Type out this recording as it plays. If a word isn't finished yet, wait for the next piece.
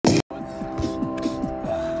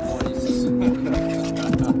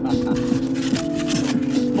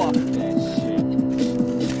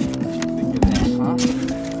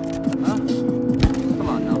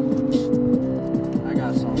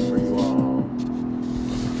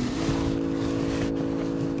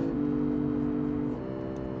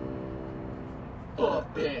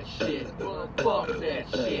shit. What? Fuck that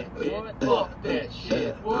shit. What? Fuck that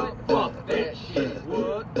shit. What? Fuck that shit.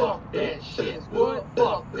 What? Fuck that shit. What?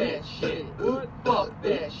 Fuck that shit. What? Fuck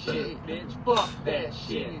that shit, bitch. Fuck that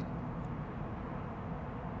shit.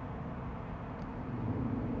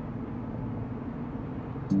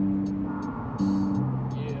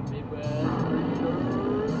 Yeah,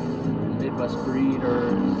 Midwest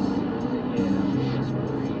breeders. Yeah, Midwest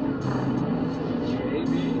breeders.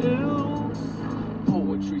 JBL.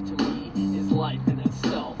 Poetry to me is life in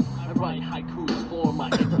itself. I write haikus for my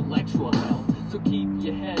intellectual health. So keep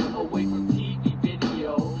your head away from TV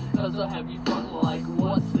video, cause I'll have you frontin' like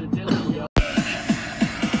what's the dealio?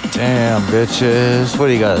 Damn, bitches. What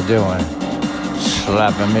are you guys doing?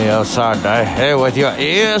 Slapping me upside the head with your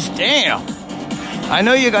ears? Damn. I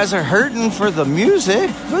know you guys are hurting for the music,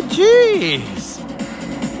 but jeez.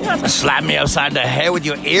 You have to slap me upside the head with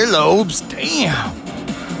your earlobes. Damn.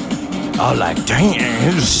 Oh, like, damn.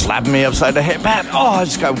 You just slapped me upside the head. Bad. Oh, I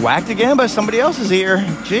just got whacked again by somebody else's ear.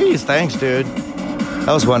 Jeez, thanks, dude.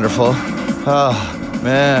 That was wonderful. Oh,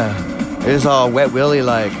 man. It was all wet willy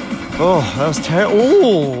like. Oh, that was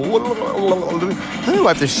terrible. Oh, let me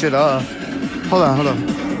wipe this shit off. Hold on.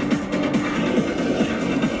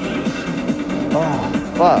 Oh,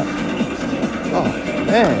 fuck. Oh,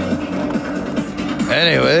 man.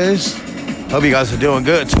 Anyways, hope you guys are doing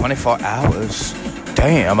good. 24 hours.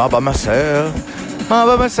 Damn, all by myself. All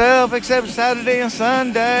by myself except Saturday and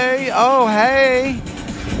Sunday. Oh, hey.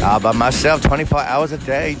 All by myself 24 hours a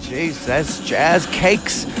day. Jeez, that's jazz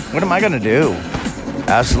cakes. What am I going to do?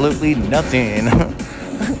 Absolutely nothing.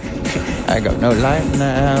 I got no life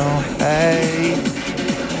now. Hey,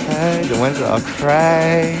 the winds all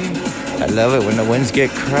cry. I love it when the winds get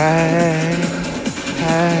cry.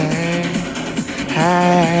 Hey.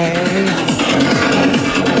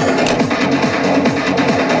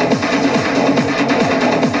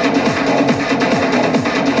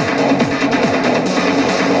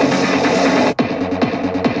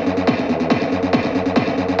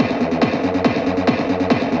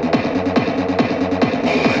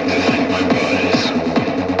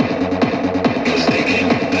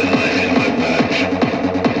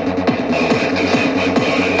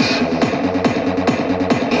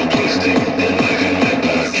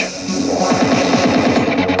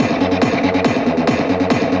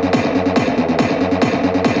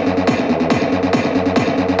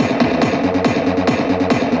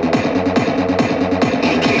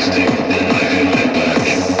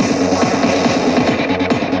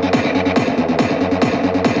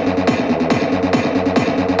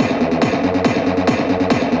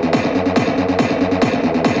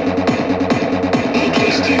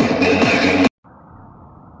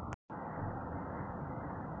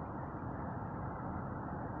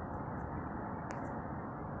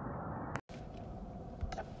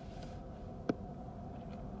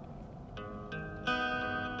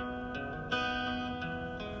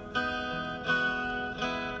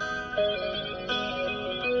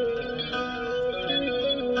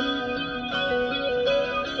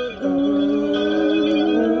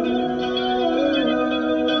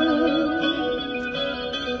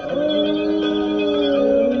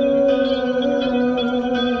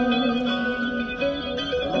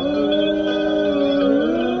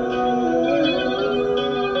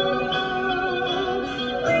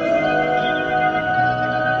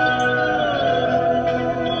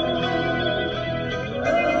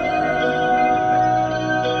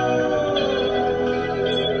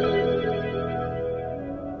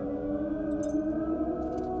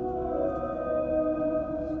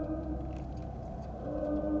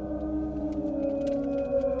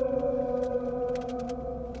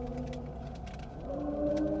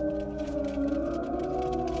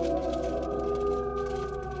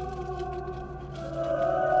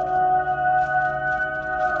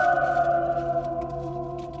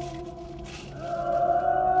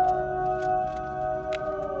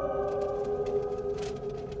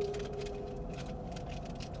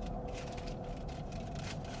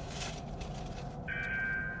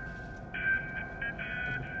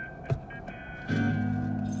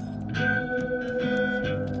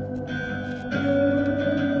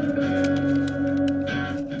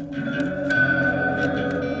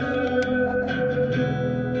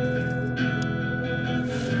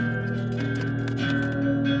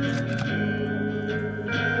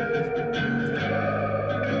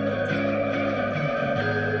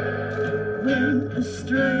 A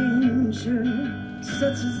stranger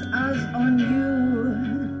sets his eyes on you,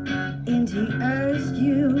 and he asks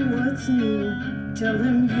you what's new. Tell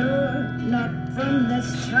him you're not from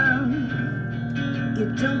this town, you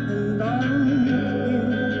don't belong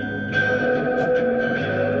here.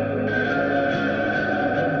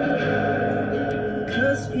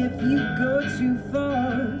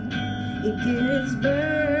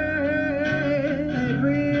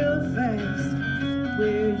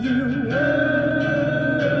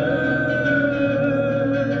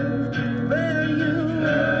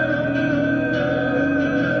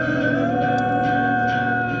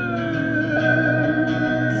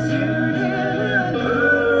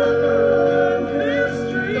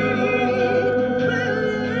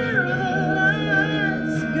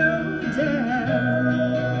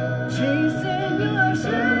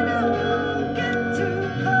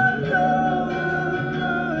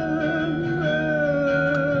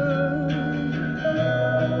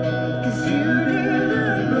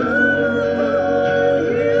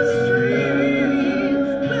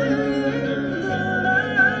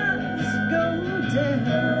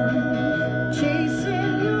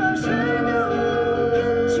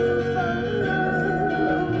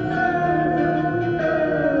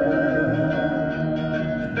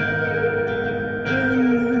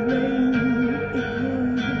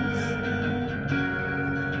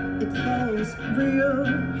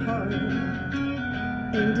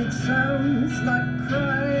 sounds like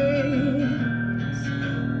cries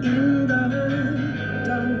in the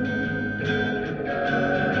dark.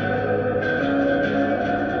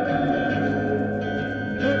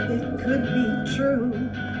 But it could be true.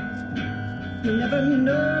 You never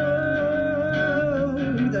know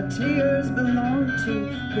who the tears belong to,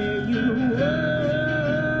 where you are.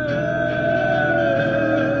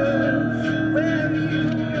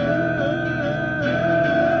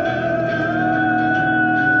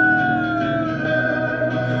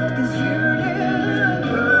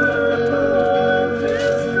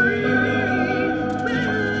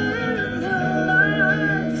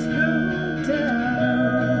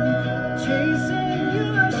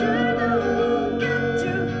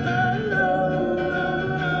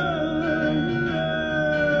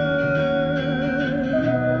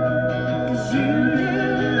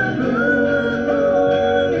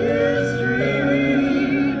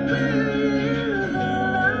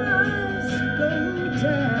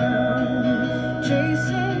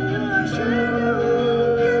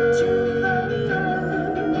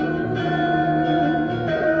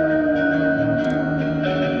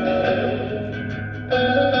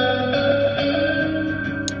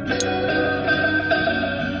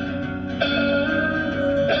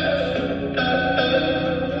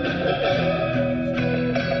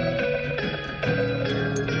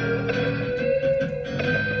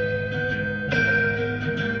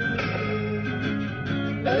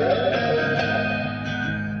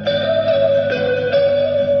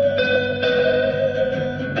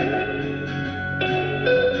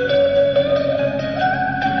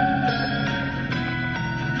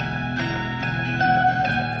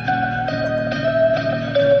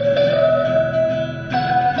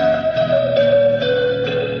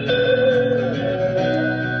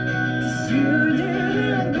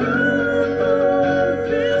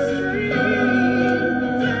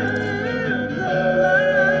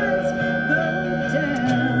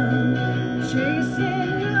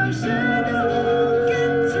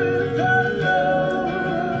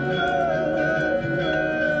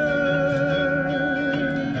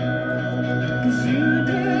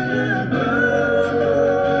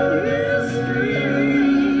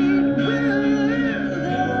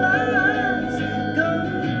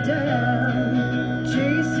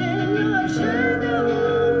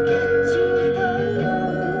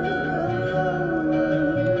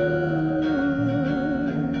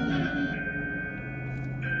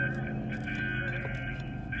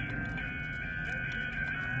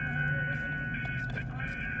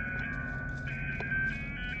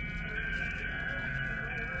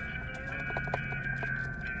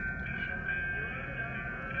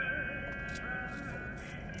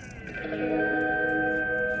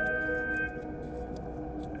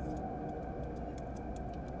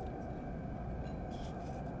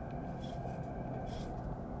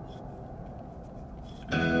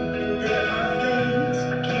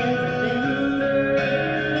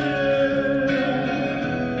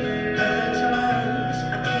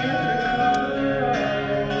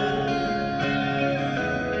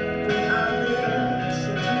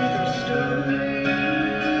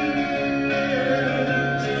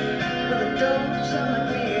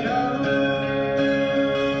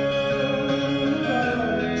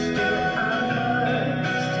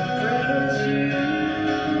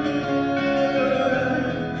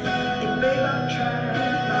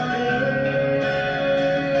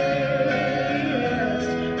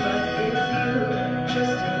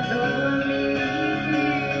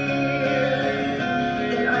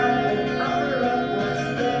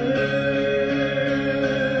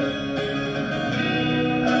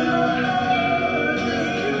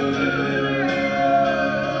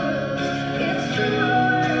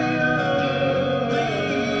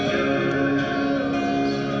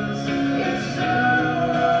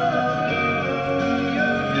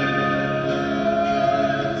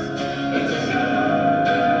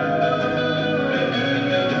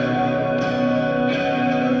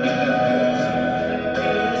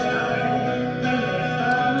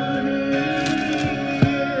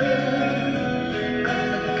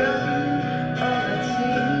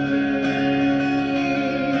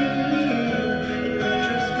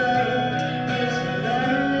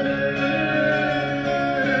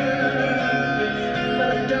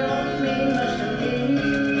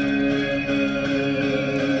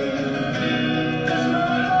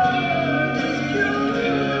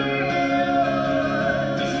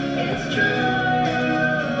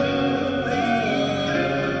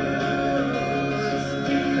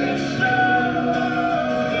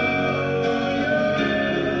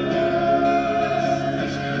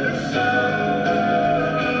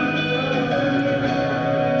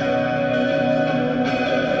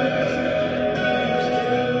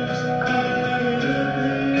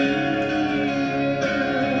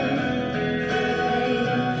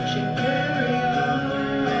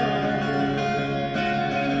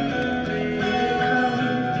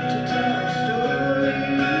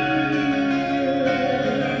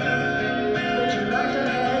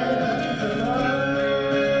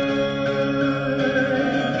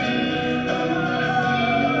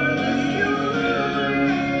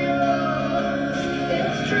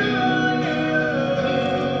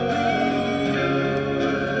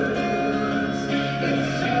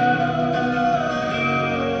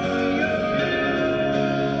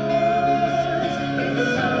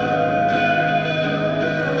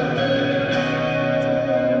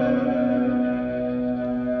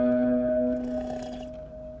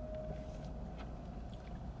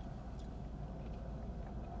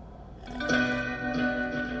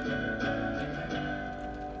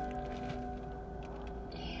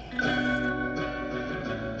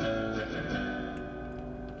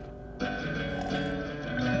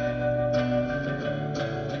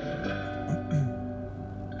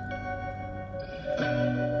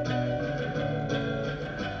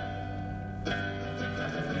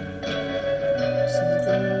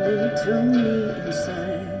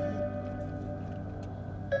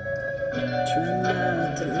 Try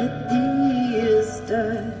not to let the years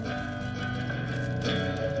start.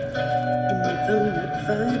 And if I'm not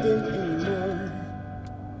fighting anymore,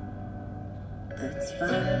 that's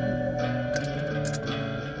fine.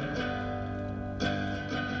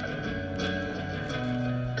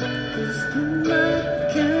 'Cause you're my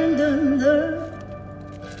kind of love,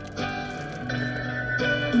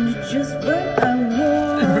 and you're just what I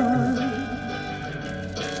want.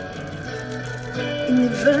 And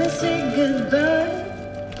if I say goodbye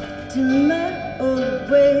to my old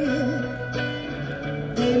way,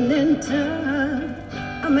 then in time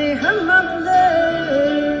I may have my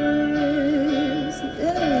place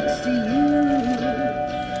next to you.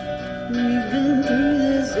 We've been through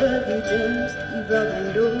this a few times. You probably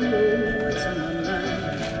know what's on my mind.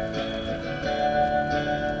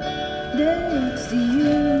 Next to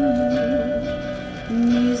you,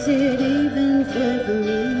 is it even fair for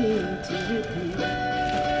me to repeat?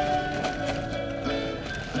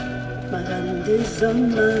 My hand is on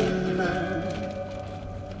my mouth,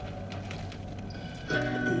 but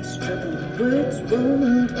these troubled words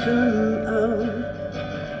won't come out.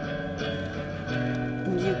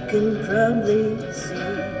 And you can probably see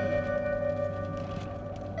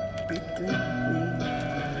right through me.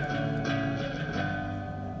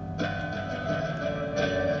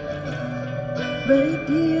 Right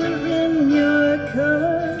here in your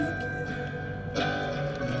car,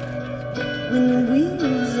 when the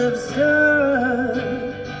wheels have stopped.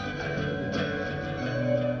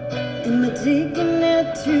 Am I taking that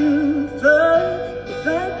too far if I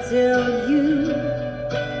tell you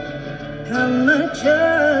how much I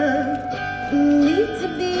need to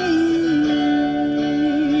be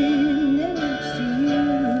next to you?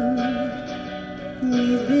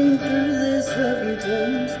 We've been through this a few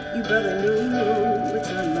times. You probably know what's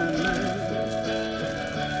on my mind.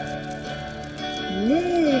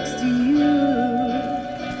 Next to you,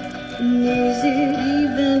 is it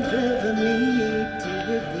even fair for me to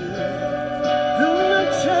repeat how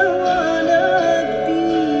much I wanna be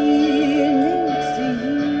next to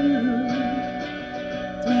you?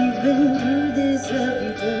 We've been through this a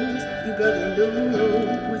few times. You probably know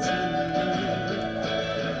what's on my mind.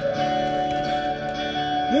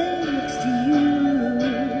 Next to you,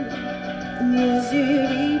 is it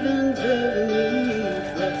even fair for me,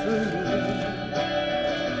 fair for me?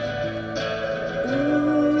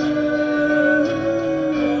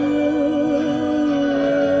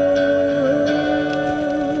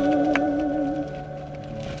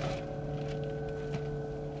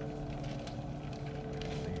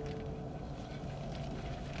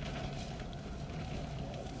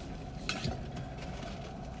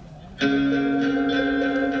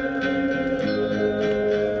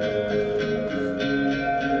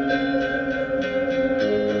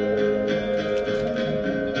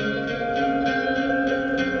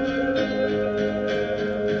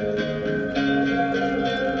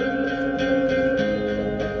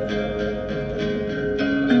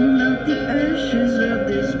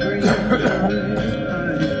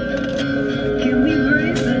 Can we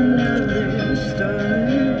breathe another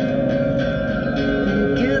start?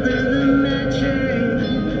 Gather the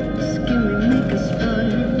matches, can we make a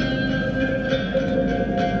spark?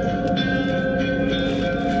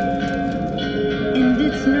 And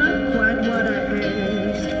it's not quite what I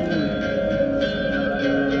asked for,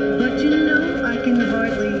 but you know I can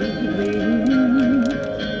hardly wait.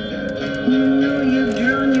 You know you've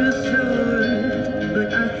drawn your sword, but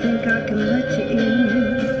I think I can let you in.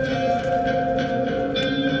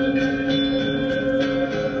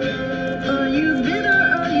 Are you bitter,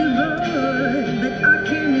 are you bored? But I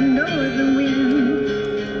can't ignore the wind.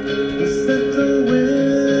 Is that the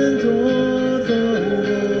wind or the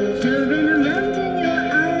wind? Turning around in your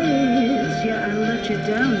eyes, yeah, I let you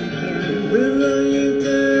down again. Will I you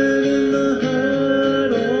dead in the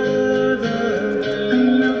heart or the I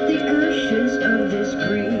melt the ashes of this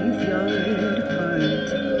graveyard heart.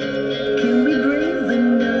 Can we brave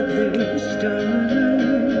another start?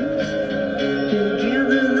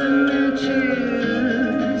 Gather the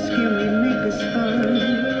matches, can we make a spark?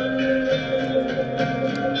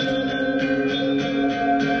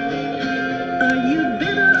 Are you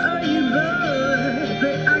bitter, are you bored?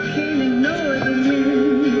 But I can't ignore the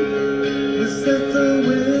wind.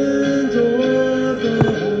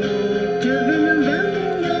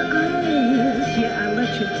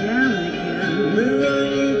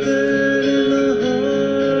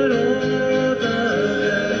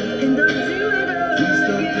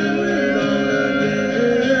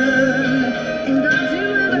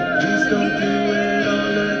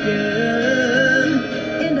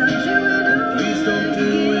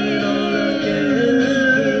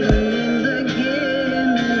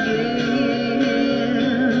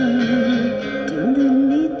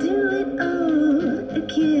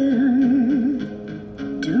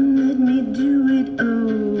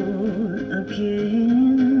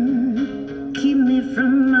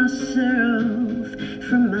 from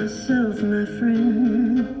myself, my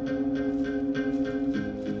friend.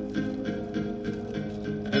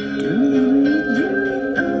 Don't let me do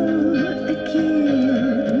it all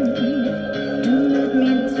again. Don't let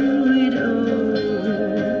me do it all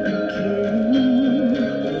again.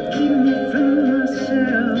 Keep me from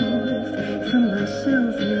myself, my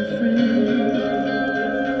friend.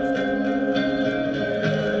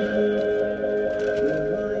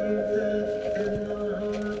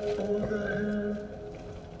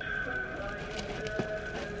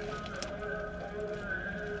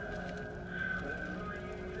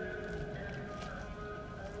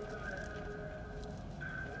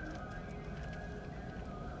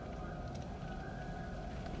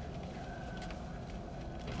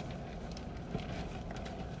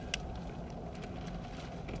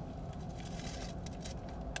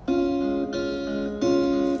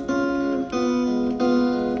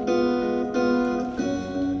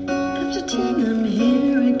 I'm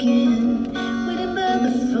here again, waiting by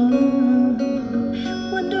the phone.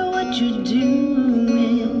 Wonder what you're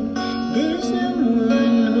doing. There's no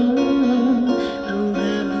one home. I'll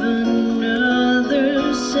have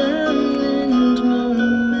another silent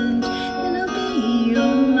moment, and I'll be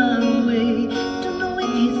on my way. Don't know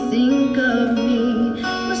if you think of me.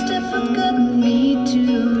 Must have forgotten me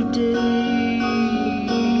today.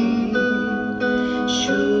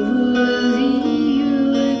 Surely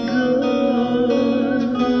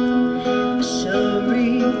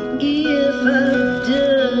if I've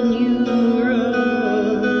done you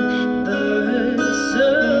wrong, but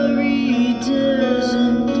sorry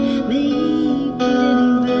doesn't make it any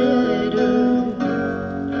better.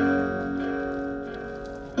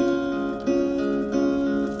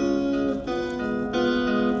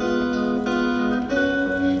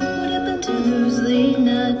 What happened to those late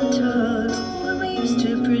night talks where we used to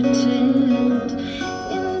pretend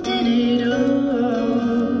and did it all?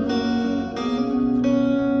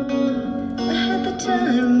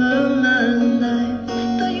 Time of my life,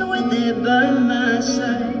 thought you were there by my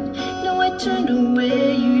side. Now I turned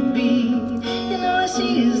away, you'd be, and all I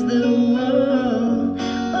see is the wall.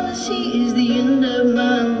 All I see is the end of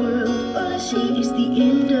my world. All I see is the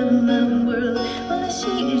end of my world. All I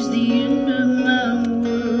see is the end of my world.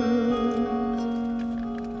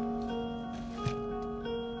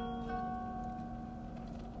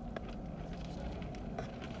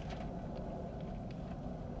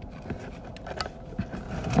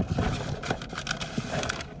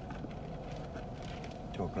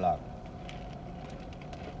 O'clock.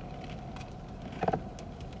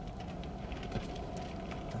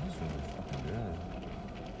 That was really fucking good.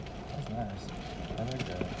 That was nice. I like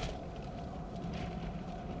that.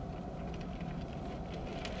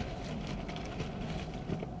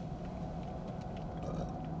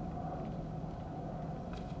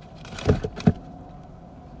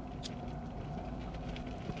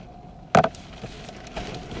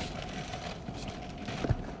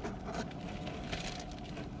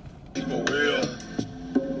 For real,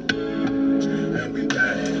 everything.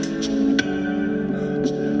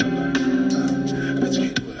 I bet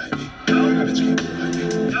you can't do it like me. I bet you can't do it like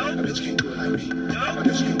me. I bet you can't do it like me. I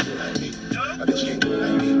bet you can't do it like me. I bet you can't do it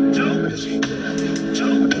like me. I bet you can't do it like me.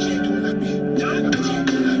 I bet you can't do it like me. I bet you can't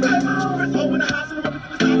do it like me. Right now, it's home in the house and I'm up to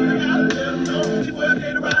the top of the house. Let them know. People out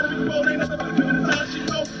there around and people ain't nothing but a criminal time. She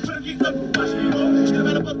know. Put a geek up, watch me roll. Get a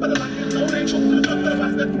better bus, better like it. No, they ain't going to the truck, better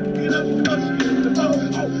watch that. Get up, she get the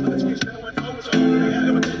phone. Oh, I bet you can't stand it.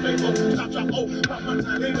 Stop, oh, pop one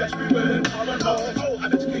time, they dash me with it, all on oh, I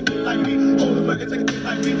bet you can't get like me, oh, the fucking take a dick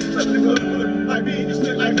like me, such a good like me, you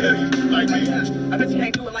sit like hell, you like me. I bet you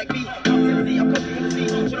can't do it like me, I'm Tennessee, I'm Coke Hennessy,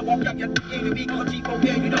 should've walked up your ABB, call G4,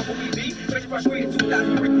 yeah, you know who we be, fresh frustrated,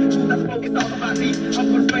 2003, 2004, it's all about me, I'm for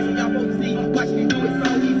the space and y'all supposed to see, watch me do it so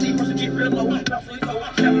easy, first to get real low, bounce on your toe,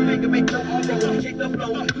 step a finger, make no on-roll, kick the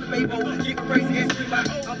flow, do the Fabo, get crazy and scream like,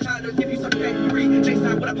 I'm trying to give you something that you free, next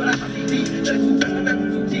time when I put out my CD, 32 just the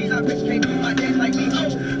 2 G's, I bet you can't do my dance like me, oh.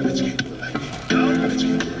 I bet you can't do it like me, I bet you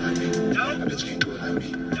can't do it like me,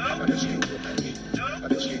 I bet you can't do it like me, I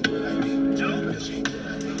bet you can't do it like me, I bet you can't do it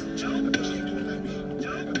like me, I bet you can't do it like me, I bet you can't do it like me,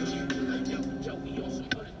 I bet you can't do it like me,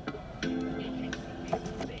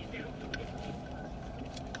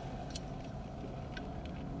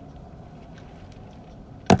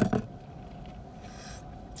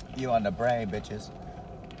 You on the brain, bitches.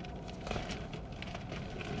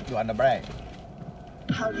 You on the brain.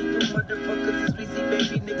 How do you motherfuckers is busy,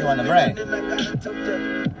 baby nigga? You on the brain. And I got a tote up.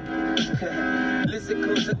 Listen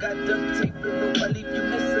close, I got duct tape, and nobody leave you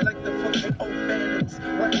missing like the fucking old balance.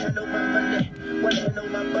 One hand on my money, one hand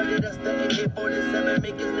on my body, that's the AK-47,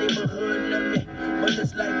 make his neighborhood love me. But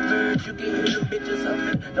it's like birds, you can hear them bitches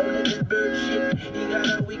humming. Don't let that bird shit, he got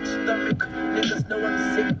a weak stomach. Niggas know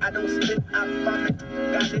I'm sick, I don't spit, I vomit.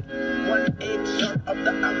 Got it, one egg short of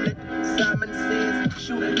the omelet. Simon says,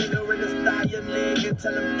 shoot a nigga in his thigh and leg and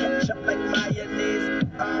tell him catch up like mayonnaise.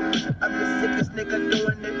 I'm the sickest nigga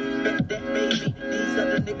doing it. Bet that baby, these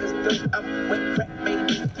other niggas don't. I'm wet crack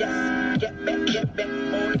baby, yes. Get back,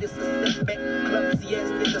 boy, this is setback. Clumsy ass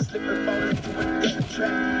nigga slipping, falling through a death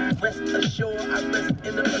trap. Rest ashore, I rest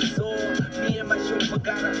in the azure. Me and my chauffeur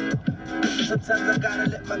gotta. Sometimes I gotta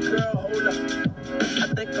let my girl hold her. I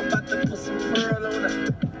think I'm about to put some pearl on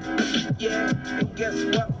her. Yeah, and guess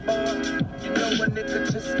what, boy? You know a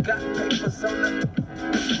nigga just got papers on her.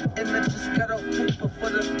 And I just got a paper for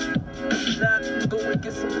them. Now I can go and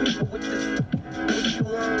get some people with this. What you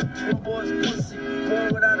want? Them boys pussy,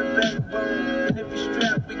 born without a backbone. And if you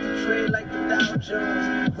strap, we can trade like the Dow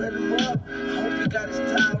Jones. Wet him up, I hope he got his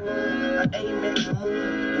towel on. I aim at the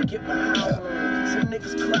moon and get my howl on. Some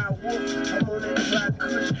niggas cry wolf, I'm on that dry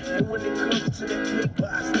kush. And when it comes to that paper,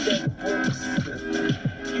 I stack books.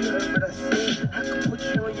 You heard what I said? I could put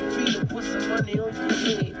you on your feet and put some money on your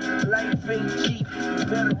head. Life ain't cheap, you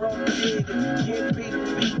better off dead if you can't pay the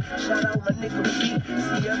fee. Shout out my nigga B.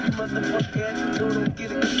 See every motherfucker at the door don't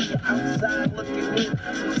get a key. You're outside looking in,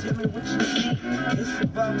 so tell me what you see. It's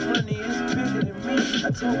about money, it's bigger than me. I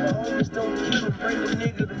told my homies don't kill him, bring the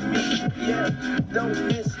nigga to me. Yeah, don't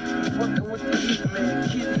miss, you fucking with the heat, man.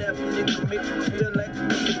 Kidnap a nigga, make him feel like a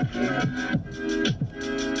kid again.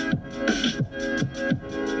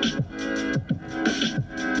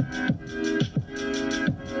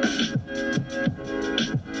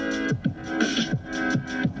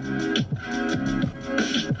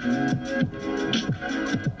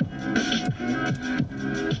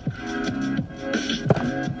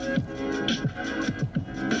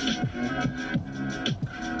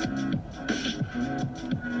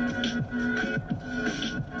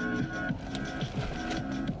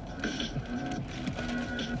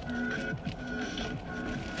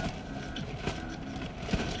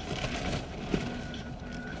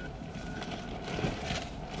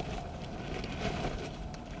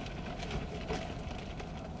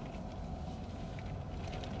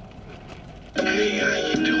 Hey, how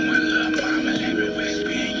you doing, little mama? Let me whisper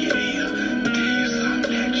in your ear. Tell you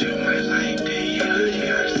something that you might like to hear. You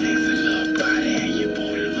got a sexy little body and your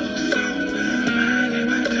booty looks soft. Mind if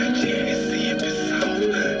I touch it and see if it's soft?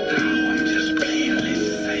 No, I'm just playing. Let's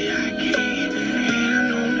just say I can. And I'm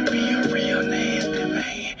known to be a real nasty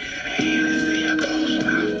man. And to see a close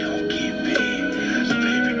mouth don't get big. So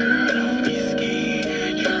baby girl, don't be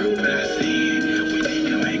scared. You heard what I said. We need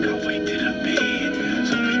to make our way to the bed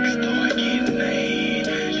so we can start getting laid.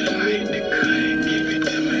 You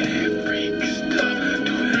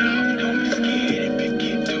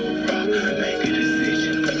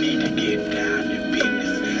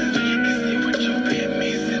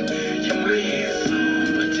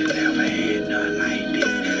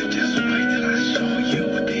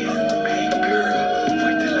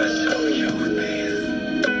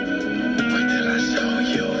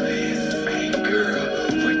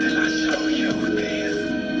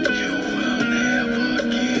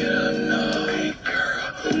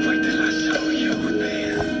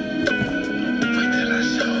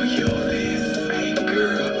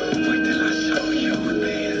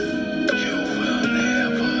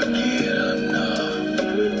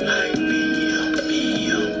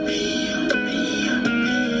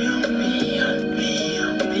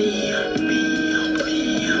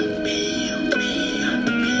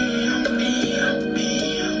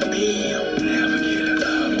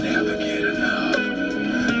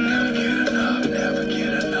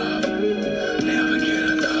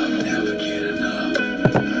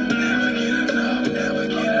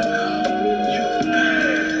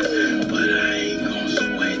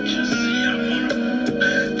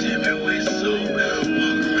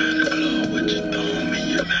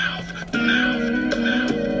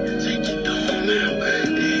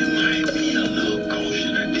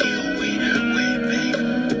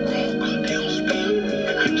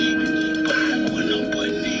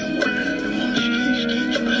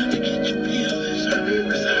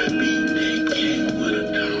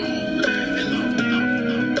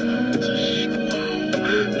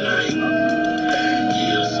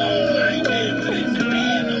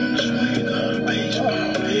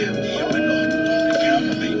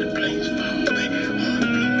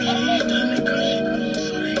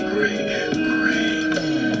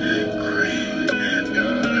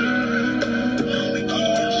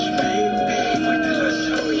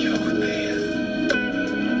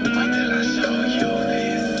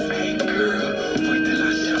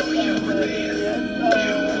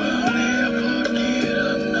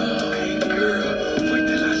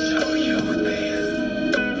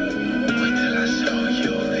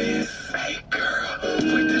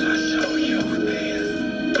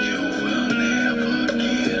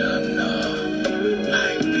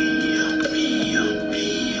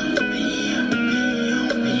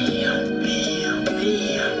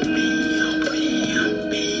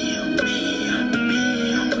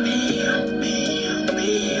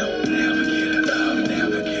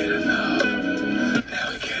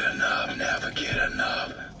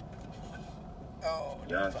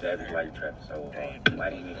Young Savage, why you trapping so hard?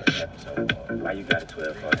 Why these niggas trapping so hard? Why you got a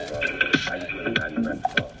 12 car garage? Why you putting out these rapping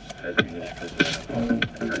cars? Cause these niggas put you in the car and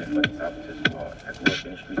turn their fucking south into some hard. I grew up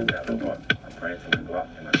in the streets without no heart. I'm praying to my Glock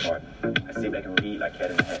and my car. I sit back and read like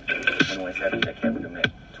Cat in the Hat. 21 Savage, that cat with the Mac.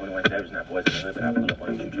 21 Savage, not boys in the hood, but I pull up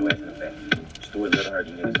on you, shoot your ass in the back. Stuart Little heard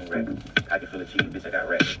these niggas some rap. Pocket full of cheese, bitch, I got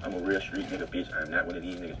racks. I'm a real street nigga, bitch. I'm not one of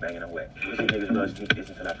these niggas banging on whack. Pussy niggas love sneak this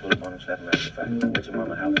until I pull up on them, slap them out of the fight. Went your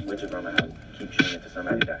mama house, went your grandma house. Keep shooting until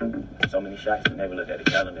somebody die. So many shots, you never looked at the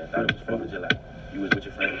calendar and thought it was 4th of July. You was with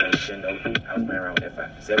your friends playing Nintendo. I was playing around with that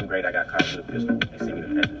fight. 7th grade, I got caught with a pistol. They sent me to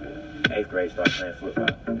Pennsylvania. 8th grade, started playing football,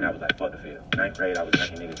 and I was like, fuck the field. 9th grade, I was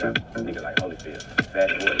knocking niggas out. Niggas like Holyfield.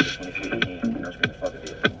 Fast forward to 2015, and I'm screaming, fuck the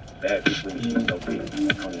field. Bad bitch with me, she's so big. I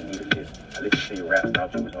don't even need a piss. I listened to your raps,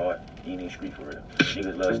 thought you was hard. You ain't even street for real.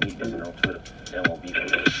 Niggas love sneak dissing on Twitter. They don't want beef for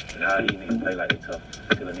real. And all these niggas play like they tough.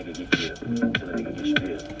 Till a nigga get killed. Till a nigga get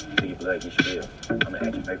spilled. Till your blood get spilled. I'ma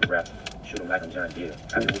ask your favorite rapper. Shoot him like I'm John Deere.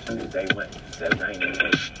 I've been with you since day one. Savage, I ain't even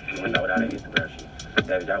wait. You went out without that Instagram shit.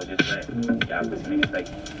 Savage, I was just playing. Y'all pussy niggas fake.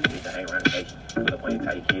 You need to hang around the nation. Pull up on you,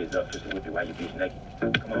 tie your kids up, just to whip it while you bitch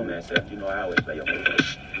naked. Come on, man, Seth. You know I always play your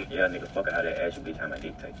favorite. Yeah, nigga, fuck out that ass, you bitch, how my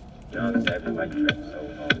dictate. Young Savage, why you trapping so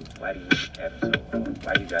hard? Why do you capping so hard?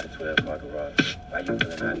 Why you got a 12 car garage? Why you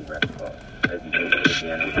pulling out these rapping cars? Let's be doing it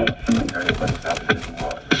again, no hard. Turn your fucking south into some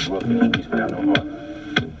hard. Grew up in the streets without no heart.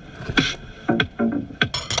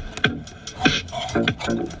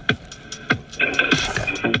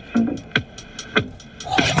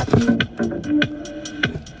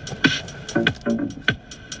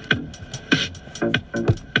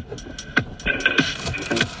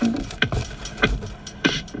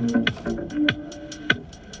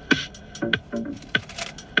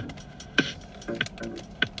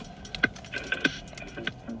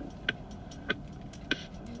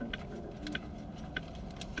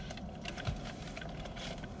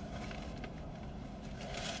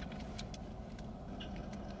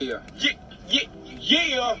 Yeah.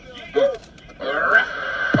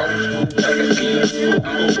 Old school, take a chill.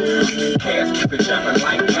 Cash keep it jumping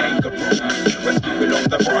like kangaroo. Let's keep it on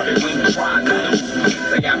the Barbie, we ain't trying to lose.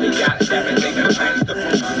 They got me got everything to change the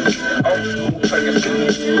rules. Old school, take a chill.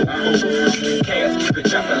 Cash keep it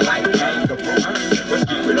jumping like kangaroo. Let's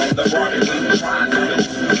keep it on the Barbie, we ain't trying to lose.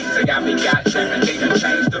 They got me got everything to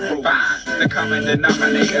change the rules. The common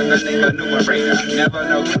denominator, the nigga numerator. Never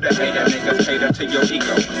know who the hater, niggas cater to your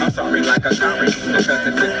ego. I'm sorry like a sorry, because it's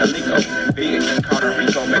a Calico. Bitch and Puerto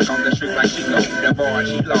Rico, back on the street like Chico. The bar,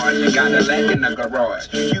 she large, and got a leg in the garage.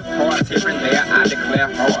 You parts here and there, I declare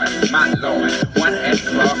hard. My lord, one at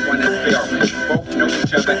Clark, one at Spellman. Both know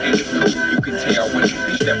each other and it's cool, you can tell. When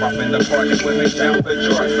you step off in the party, women jump for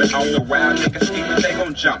joy. But on the wild niggas scheming, they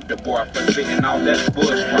gon' jump the boy for spitting all that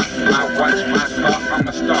bush rock. My watch, my car, I'm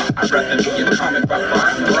a star. I'd rather be a comic by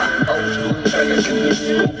rock. Old school players in the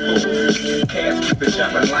school. Cash keep it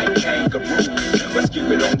jumping like kangaroos. Let's keep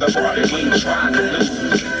it on the Barbie, we ain't trying to lose.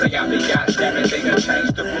 Say I be goddamn it, they done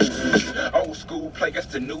changed the rules. Old school players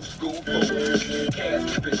to new school fools.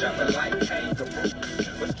 Cash keep it jumping like kangaroos.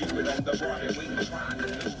 Let's keep it on the Barbie, we ain't trying to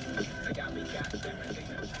lose. Say I be goddamn it, they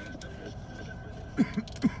done changed the rules.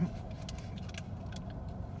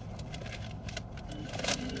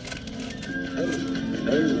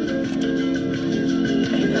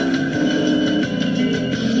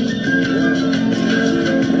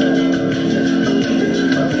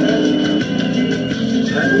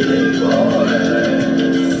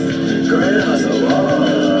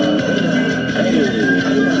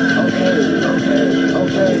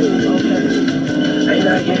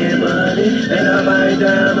 Ain't I buying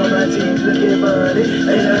down on my teeth looking funny?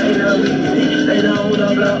 Ain't I weedy? Ain't I on the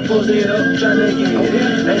block, post it up, tryna get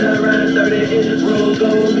it? Ain't I riding 30 in road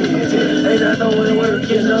gold midget? Ain't I throwing work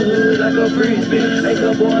in the hood like a frisbee? Ain't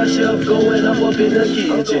the boy chef going up in the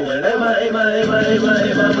kitchen? Ain't my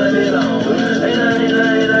money long? Ain't I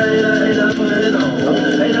putting on?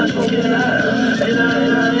 Ain't I smoking loud? Ain't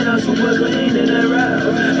I super clean in that rap?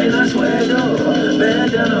 Ain't I swagged up?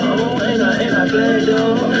 Bandana on? Ain't I flagged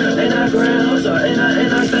up? Ain't I grand hustle? Ain't I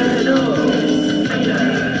stand up?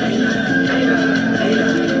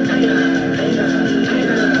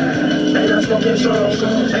 Ain't I smoking strong?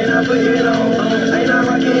 Ain't I putting it on? Ain't I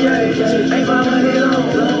rocking yays? Ain't my money long?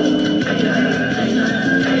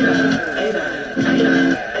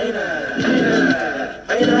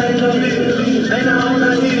 Ain't I in the bill? Ain't I on the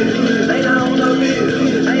hill? Ain't I on the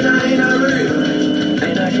bill? Ain't I real?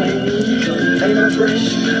 Ain't I clean? Ain't I fresh?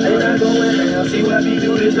 Ain't I going down? See why we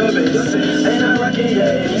do this the best? Ain't I rocking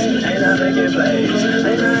yays? Ain't I making plays?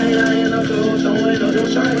 Ain't I in the club throwing up them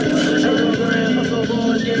trays? Ain't no grand hustle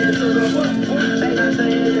boys getting to the fuck? Ain't I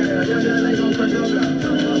staying there? Young girl, they gon' crush your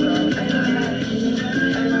block.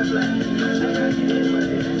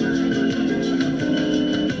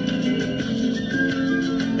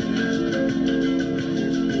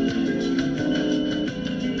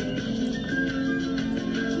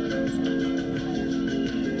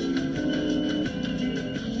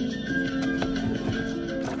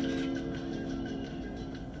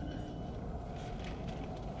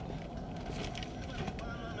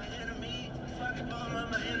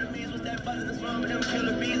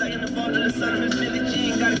 son of a Billie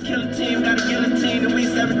Jean. Got a killer team, got a guillotine. And we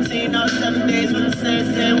 17, all 7 days with the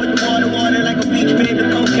sand, with the water like a beach baby.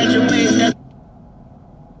 Go catch your waves. That's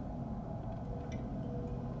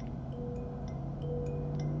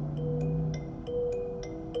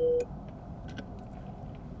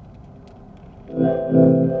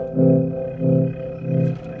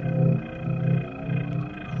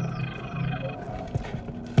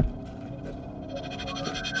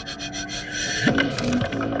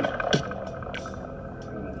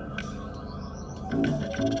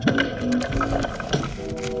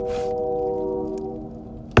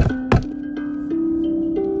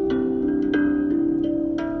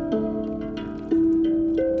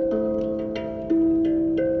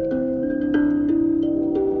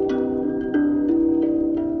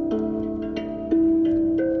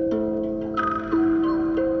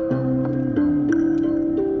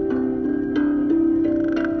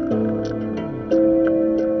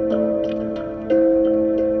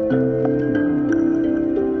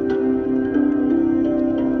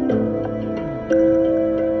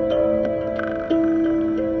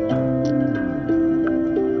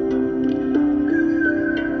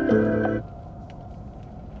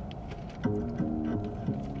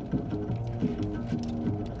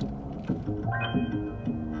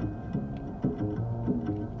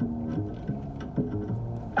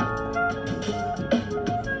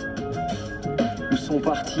sont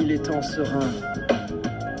partis les temps sereins,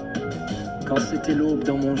 quand c'était l'aube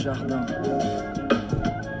dans mon jardin,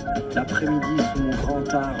 l'après-midi sous mon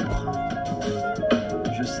grand arbre,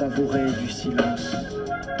 je savourais du silence,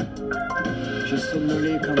 je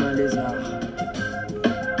somnolais comme un lézard,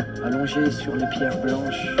 allongé sur les pierres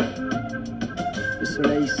blanches, le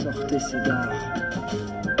soleil sortait ses dards,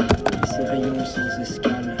 et ses rayons sans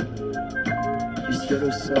escale, du ciel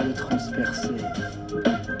au sol transpercé,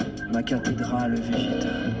 ma cathédrale végétale.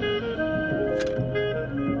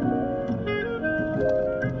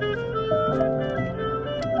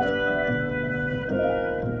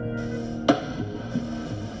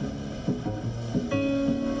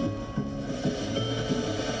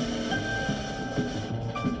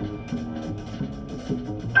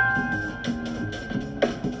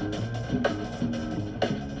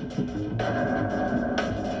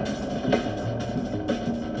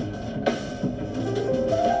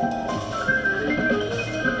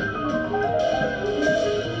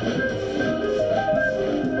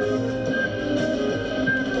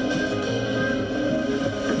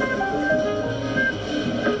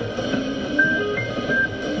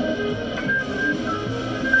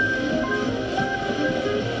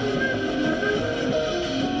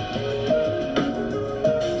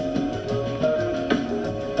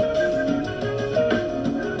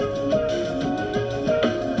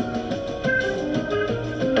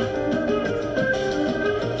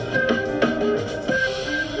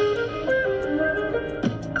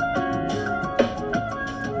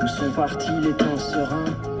 Partis les temps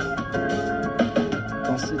sereins,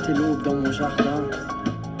 quand c'était l'aube dans mon jardin,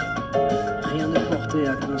 rien ne portait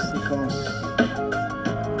à conséquence,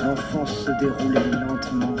 l'enfance se déroulait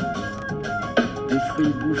lentement, des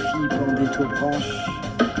fruits bouffis pendaient aux branches,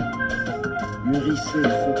 mûrissaient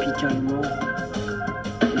tropicalement,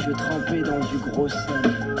 et je trempais dans du gros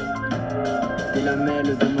sel, des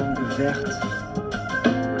lamelles de mangue verte,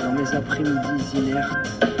 dans mes après-midi inertes,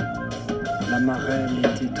 la marelle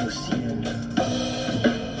était au ciel.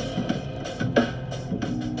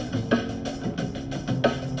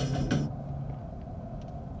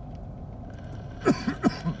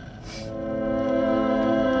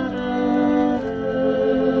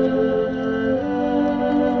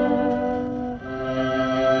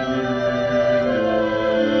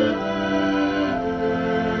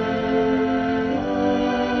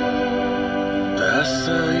 I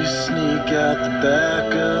saw you sneak out the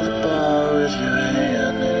back of the bar with your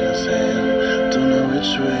hand in his hand. Don't know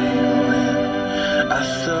which way you went. I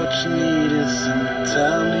thought you needed some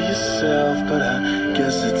time to yourself, but I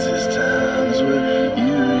guess it's his times with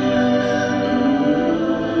you here now.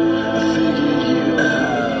 I figured you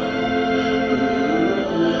out.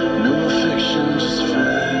 No fiction, just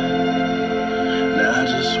fact. Now I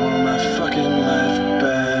just want my fucking life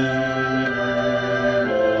back.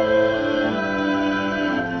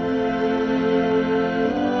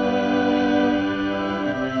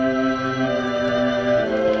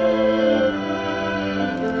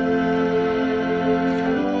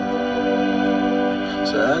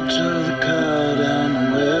 So I drove the car down to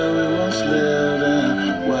where we once lived, and I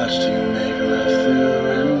watched you make love through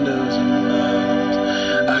windows and bars.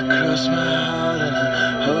 I crossed my heart and I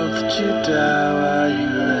hope that you die while you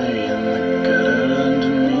lay in the gutter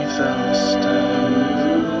underneath all the stars.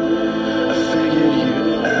 I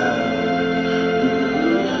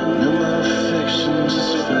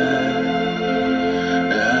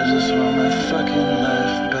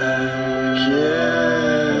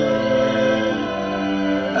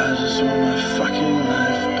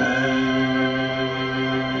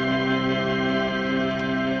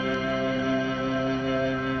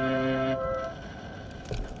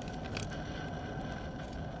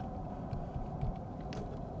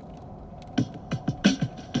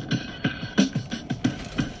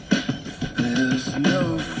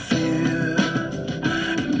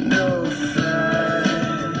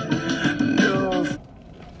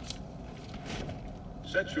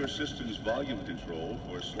Set your system's volume control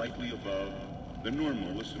for slightly above the normal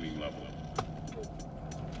listening level.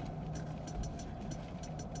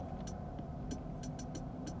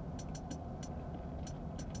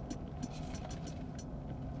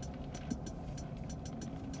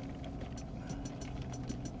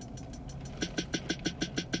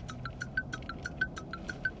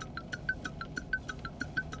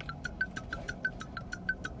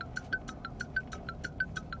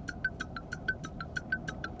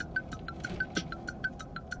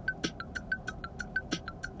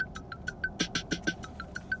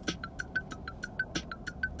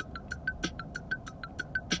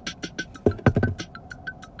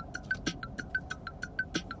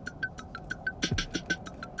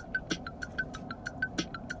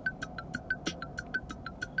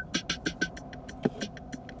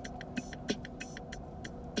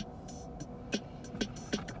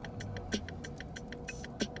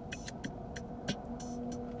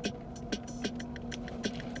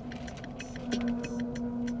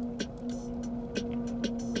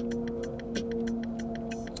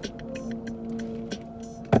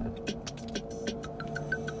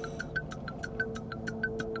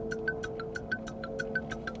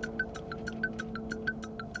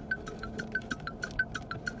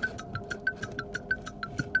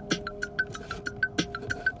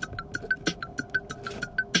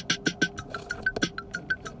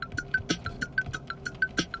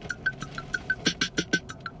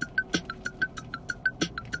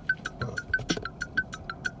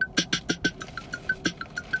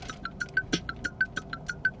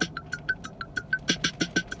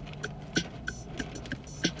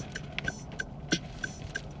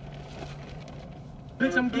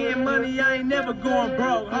 Bitch, I'm getting money, I ain't never going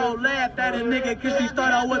broke. Ho, laughed at a nigga cause she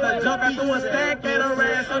thought I was a joke. I threw a stack at her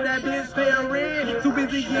ass so that bitch pay rent. Too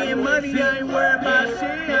busy getting money, I ain't worried about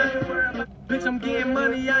shit. Bitch, I'm getting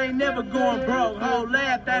money, I ain't never going broke. Ho,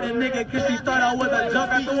 laughed at a nigga cause she thought I was a joke.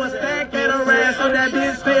 I threw a stack at her ass so that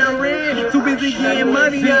bitch pay rent. Too busy getting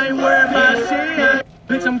money, I ain't worried about shit.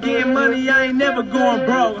 Bitch, I'm getting money, I ain't never going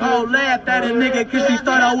broke. Ho, laughed at a nigga cause she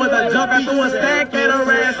thought I was a joke. I threw a stack at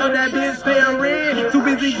her ass so that bitch pay rent. Too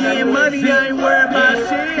busy getting money, I ain't worried about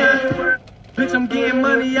shit. Bitch, I'm getting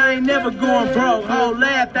money, I ain't never going broke. Ho,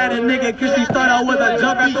 laughed at a nigga cause she thought I was a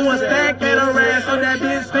joke. I threw a stack at her ass so that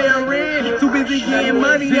bitch pay rent. Too busy getting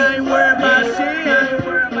money, I ain't worried about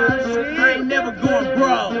shit. I ain't never going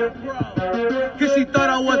broke cause she thought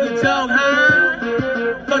I was a joke, huh?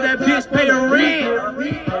 So that bitch pay the rent.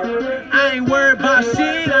 I ain't worried about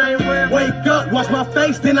shit. Wake up, wash my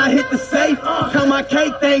face, then I hit the safe. Count my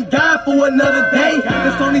cake, thank God for another day.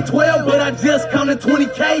 It's only 12, but I just counted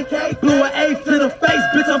 20K. Blew an eighth to the face,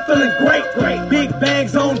 bitch, I'm feeling great. Big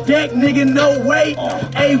bags on deck, nigga, no weight.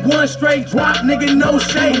 A1 straight drop, nigga, no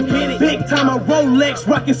shade. Big time a Rolex,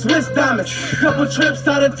 rockin' Swiss diamonds. Couple trips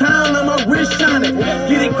out of town, on my wrist shining.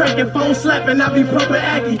 Get it crackin', phone slapping, I be pumping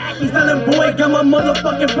Aggie. Selling boy, got my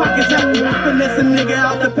motherfucking pockets happy. Finesse a nigga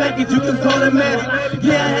out the package, you can call it magic.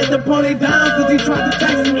 Yeah, I had to pony down cause he tried to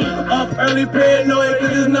tax me. Up early, paranoid cause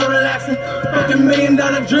there's no relaxing. Fucking $1 million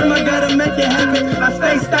dream, I gotta make it happen. I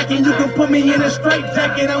stay stacking, you can put me in a straight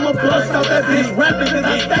jacket. I'ma bust out that bitch rapping cause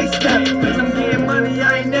I stay stacking. Bitch, I'm getting money,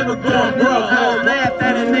 I ain't never going broke. Ho, laughed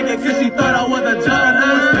at a nigga cause she thought I was a joke.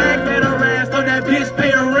 I was back at her ass so that bitch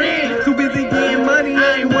pay her rent. Too busy getting money,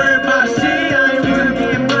 I ain't worried about shit. Bitch, I'm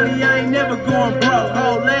getting money, I ain't never going broke.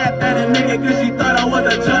 Ho, laughed at a nigga cause she thought I was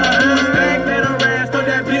a joke. I was back at her ass so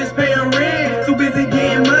that bitch pay her rent. Too busy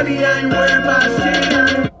getting money, I ain't worried about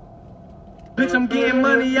shit. Bitch, I'm getting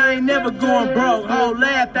money, I ain't never going broke. Ho,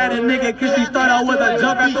 laughed at a nigga cause she thought I was a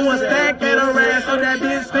joke. I threw a stack at her ass so that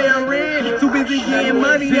bitch pay her rent. Too busy getting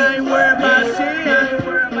money, I ain't worried about shit.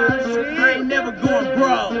 I ain't never going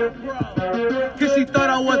broke cause she thought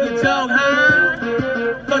I was a joke,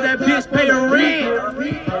 huh? So that bitch pay the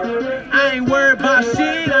rent. I ain't worried about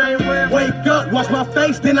shit. Wake up, wash my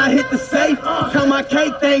face, then I hit the safe. Count my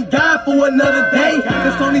cake, thank God for another day.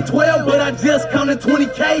 It's only 12, but I just counted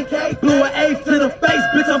 20K. Blew an eighth to the face,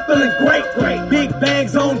 bitch, I'm feeling great. Big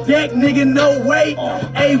bags on deck, nigga, no weight.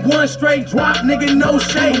 A1 straight drop, nigga, no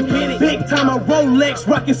shade. Big time a Rolex,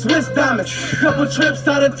 rockin' Swiss diamonds. Couple trips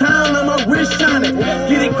out of town, on my wrist shining.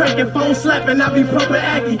 Get it crackin', phone slapping, I be pumping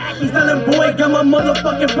Aggie. Selling boy, got my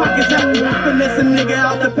motherfucking pockets happy. Finesse a nigga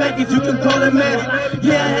out the package, you can call it magic.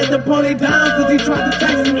 Yeah, I had to pony down cause he tried to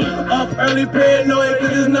tax me. Up early, paranoid cause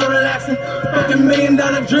there's no relaxing. Fucking $1 million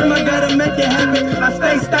dream, I gotta make it happen. I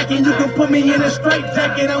stay stacking, you can put me in a straight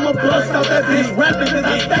jacket. I'ma bust out that bitch rapping cause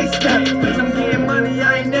I stay stacking. Bitch, I'm getting money,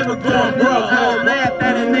 I ain't never going broke. Ho, laughed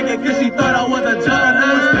at a nigga cause she thought I was a joke.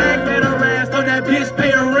 I was back at her ass so that bitch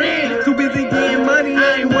pay her rent. Too busy getting money, I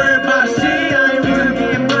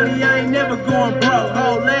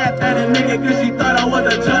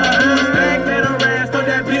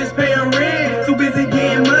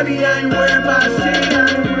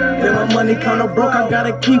money come to broke, I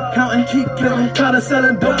gotta keep counting, keep counting. Tired of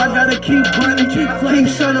selling dope, I gotta keep grinding, keep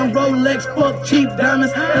shining Rolex, fuck cheap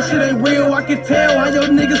diamonds. That shit ain't real, I can tell how your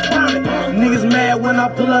niggas pounding. Niggas mad when I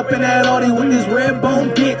pull up in that Audi with this red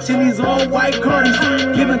bone bitch and these all white Cardis.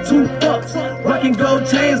 Giving 2 fucks, rocking gold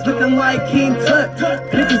chains, looking like King Tut.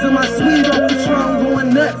 Bitches in my suite off the Patron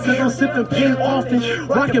going nuts. And I'm sipping pink often,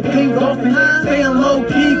 rocking pink dolphin. Staying low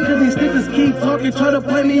key, cause these niggas keep talking. Try to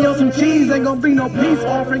play me on some cheese, ain't gonna be no peace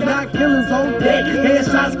offering. Got killers on deck,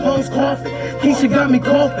 headshots post coffin. Keisha got me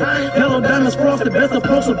coughing. Yellow diamonds frosted, best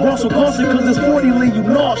approach to Brussels caution, cause it's 40 leave you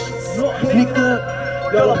nauseous.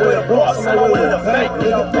 Nigga, yellow boy the boss, I'm on the bank,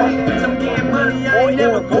 nigga. I'm getting money, I ain't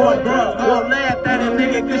never going broke. I'll laugh at a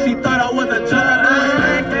nigga cause she thought I was a joke.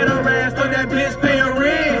 I ain't at her ass, so that bitch pay her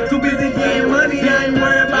rent. Too busy getting money, I ain't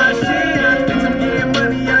worried about shit. I'm getting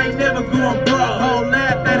money, I ain't never going broke. I'll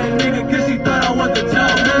laugh at a nigga cause she thought I was a joke.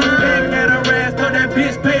 Back at her ass, so that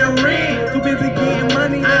bitch pay her rent. Too busy getting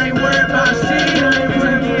money, I ain't worried about shit.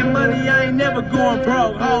 I'm getting money, I ain't never going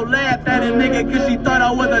broke. I'll laugh at a nigga cause she thought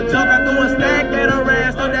I was a joke. I threw a stack at her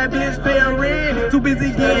ass, so that bitch pay her rent. Too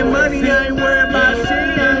busy getting money, I ain't worried about shit.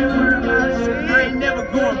 I ain't never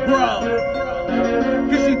going broke.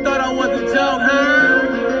 Cause she thought I was a joke,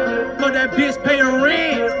 huh? So that bitch pay her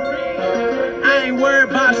rent. I ain't worried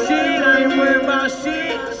about shit, I ain't worried about shit.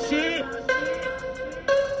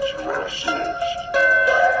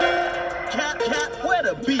 Cap, where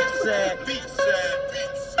the beats at?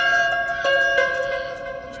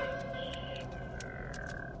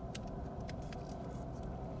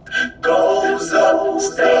 Goes up,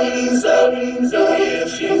 stays up,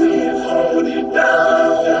 if you hold it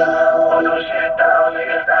down. Hold your shit down,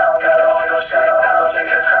 niggas down. Gotta hold your shit down,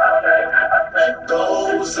 niggas down.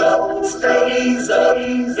 Goes up, stays up,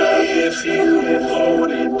 if you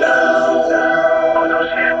hold it down. Hold your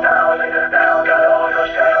shit down, niggas down. Gotta hold your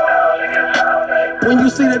shit down, niggas down. When you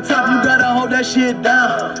see the top, you gotta hold that shit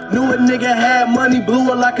down. Knew a nigga had money,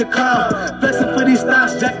 blew it like a clown. Flexing for these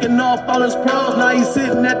stocks, jacking off all his pros. Now he's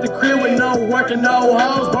sitting at the crib with no work and no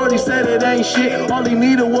hoes. Brody said it ain't shit, all he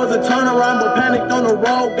needed was a turnaround. But panicked on the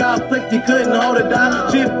road, got flicked, he couldn't hold it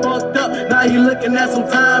down. Shit fucked up, now he looking at some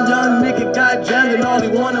time. Young nigga got jammed and all he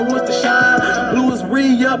wanted was to shine. Blew his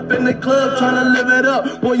re-up in the club, tryna live it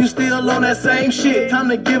up. Boy, you still on that same shit, time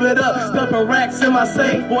to give it up. Stuffing racks in my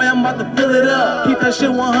safe, boy, I'm about to fill it up. Keep that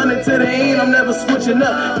shit 100 to the end, I'm never switching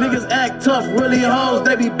up. Niggas act tough, really hoes,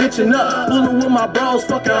 they be bitching up. Fooling with my bros,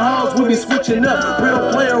 fucking hoes, we be switching up.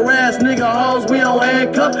 Real player ass nigga hoes, we on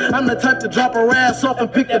handcuff. I'm the type to drop her ass off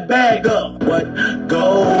and pick the bag up. What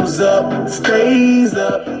goes up, stays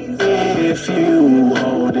up, if you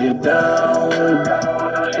hold it down.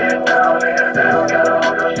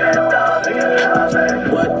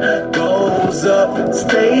 What goes up,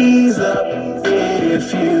 stays up,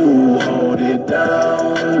 if you hold it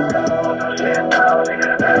down.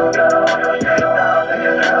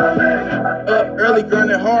 Up early,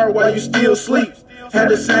 grinding hard while you still sleep. Had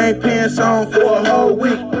the same pants on for a whole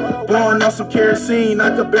week. Blowing on some kerosene,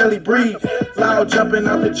 I could barely breathe. Loud jumping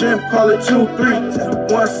out the gym, call it 2-3.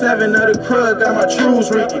 1-7 of the crud, got my trues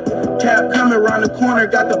reeking. Cap coming around the corner,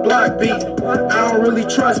 got the block beat. I don't really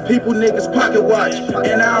trust people, niggas pocket watch.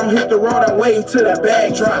 And I don't hit the road, I wait until the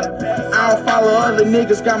bag drop. I don't follow other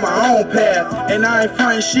niggas, got my own path. And I ain't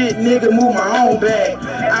frontin' shit, nigga, move my own bag.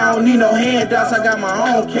 I don't need no handouts, I got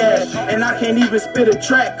my own cash. And I can't even spit a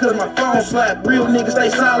track, cause my phone slap. Real niggas stay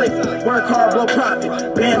solid, work hard, blow profit.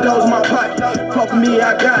 Bandos my pocket, fuck me,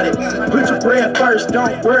 I got it. Put your bread first,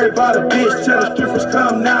 don't worry about a bitch. Tell the strippers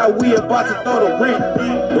come now, we about to throw the rent.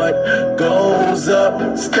 What goes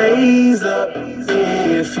up, stays up,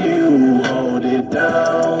 if you hold it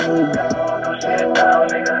down.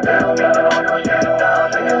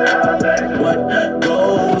 What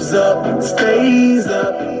goes up, stays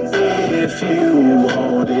up, if you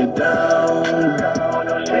hold it down.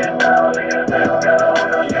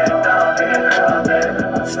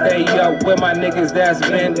 Stay up with my niggas that's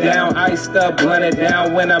been down. Iced up, blunted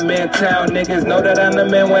down when I'm in town. Niggas know that I'm the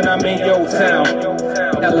man when I'm in your town.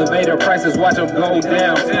 Elevator prices, watch them go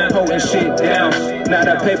down. Holding shit down, not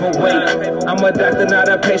a paperweight. I'm a doctor, not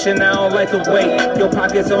a patient, I don't like to wait. Your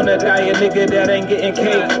pockets on a diet, nigga, that ain't getting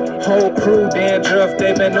cake. Whole crew dandruff,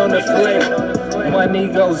 they been on the flake. Money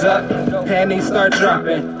goes up, panties start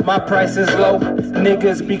dropping. My price is low,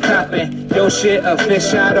 niggas be copping. Yo shit, a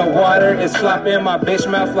fish out of water is flopping. My bitch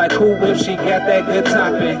mouth like Cool Whip, she got that good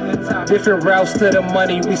topping. Different routes to the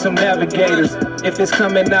money, we some navigators. If it's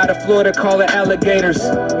coming out of Florida, call it alligators.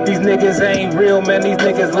 These niggas ain't real, man, these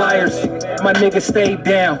niggas liars. My niggas stay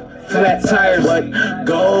down. flat tires. What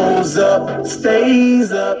goes up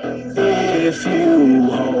stays up if you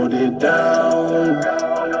hold it down.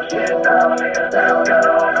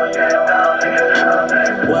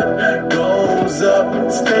 What goes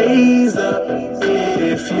up stays up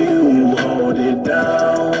if you hold it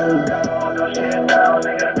down.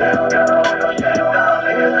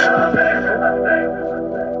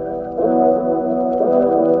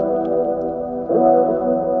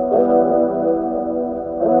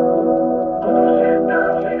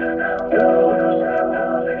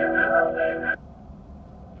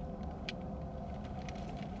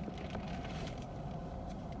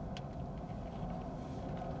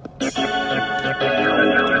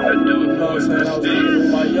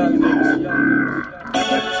 My young niggas,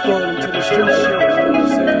 scrolling to the street shit, you know what I'm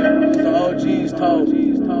saying? The OGs told.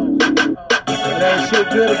 It ain't shit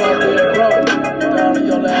good about being broke, down to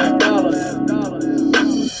your last dollars.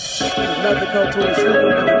 There's nothing come to a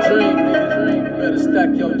sleeper but a dream, nigga. You better stack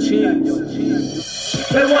your cheese.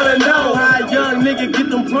 They wanna know how a young nigga get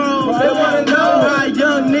them pros. They wanna know how a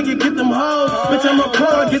young nigga get them hoes. Bitch, I'm a pro,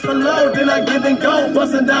 I get the load, then I give and go.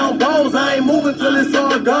 Bustin' down bowls, I ain't moving till it's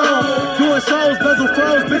all gone. Doing shows, bezel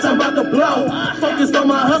froze, bitch, I'm about to blow. Focused on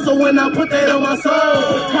my hustle when I put that on my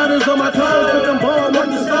soul. Powders on my toes, put them ball, work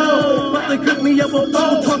the stove. About to cook me up a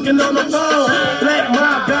bowl, talking on the phone. Black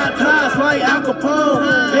mob got ties like Al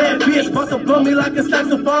Capone. Bad bitch, about to blow me like a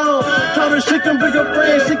saxophone. Told her she can bring her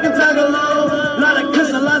friends, she can tag along. Lot of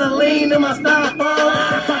a lot of lean in my styrofoam.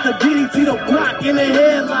 About to DDT the block in the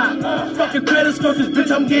headlock. Fucking credit score, cause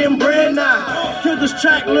bitch, I'm getting bread now. Kill this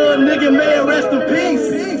track, little nigga, man, rest in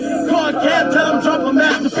peace. Call cab, tell him drop a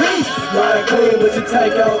masterpiece. Ride clean, but you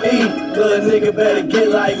take on E. Little nigga better get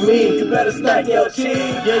like me. You better stack your cheese.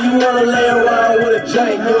 Yeah, you wanna lay around with a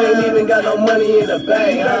jank. You ain't even got no money in the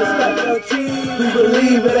bank. Better stack your cheese. Please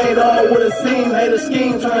believe it ain't all what it seems. Hate a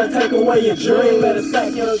scheme trying to take away your dream. Better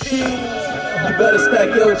stack your cheese. You better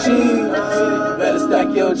stack your cheese. You better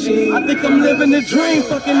stack your cheese. I think I'm living the dream.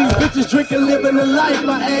 Fucking these bitches, drinking, living the life.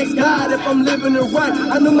 I asked God if I'm living it right.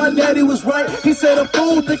 I knew my daddy was right. He said a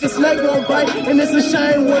fool think a snake won't bite. And it's a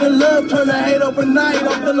shame when the love turn to hate overnight.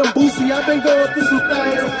 I'm feeling boosy. I've been going through some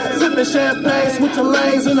things. Sipping champagne, switching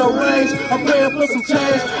lanes in the range. I'm praying for some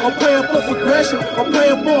change. I'm praying for progression. I'm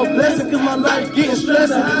praying for a blessing cause my life's getting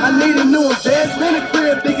stressing. I need a new investment. A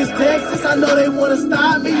crib big as Texas. I know they wanna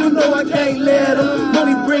stop me. You know I can't let them.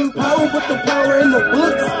 Money bring power, but the power in the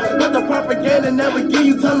books. But the propaganda never give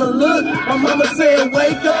you time to look. My mama said,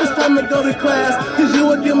 wake up, it's time to go to class. Cause you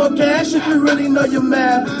will get more cash if you really know your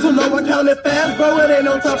math. So know I count it fast, bro, it ain't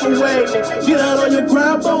no time for waiting. Get out on your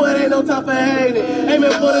grind, bro, it ain't no time for hating.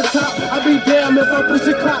 Aiming for the top, I'll be damn if I push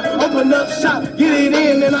the clock. Open up shop, get it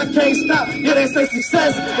in, and I can't stop. Yeah, they say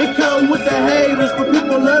success, it comes with the haters. But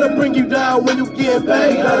people love to bring you down when you get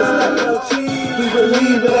paid. Better stack your cheese. Please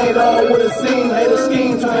believe it ain't all what it seems. Hate a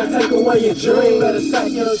scheme trying to take away your dream. Better stack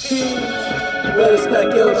your cheese. You better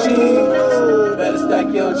stack your cheese. You better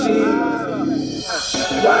stack your cheese.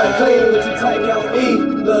 Ride clean, but you take on E.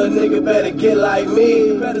 Little nigga better get like me.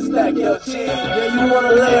 You better stack your cheese. Yeah, you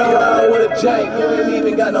wanna lay around with a jank. You ain't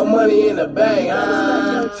even got no money in the bank.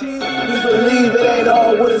 Please believe it ain't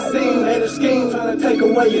all what it seems. Hate a scheme trying to take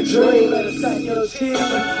away your dream. You better stack your cheese.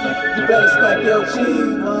 You better stack your cheese.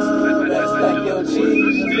 You better stack your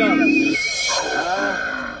cheese.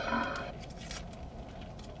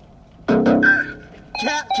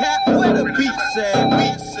 Cap, where the beats at?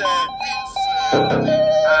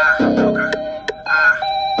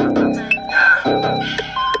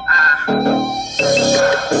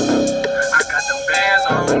 I got them bands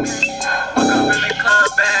on me. Fuck up in the club,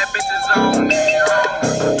 bad bitches on me.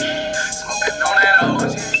 Smoking on that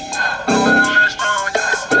OG. Blowing on that strong, you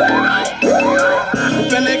can smell it on me.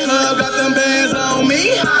 Up in the club, got them bands on me.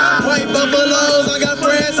 White buffaloes, I got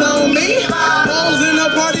friends on me. Hoes in the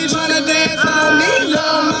party tryna dance on me.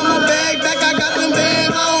 Lil' mama bag back, I got them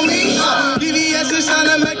bands on me. DVS is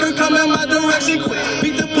tryna make her come in my direction quick.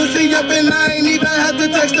 Beat the pussy up and I ain't even have to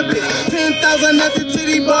text a bitch. 10,000 at the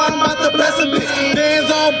titty bar, I'm about to bless a bitch.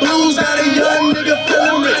 Bands on blues, got a young nigga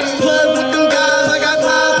feeling rich. Plug with them guys, I got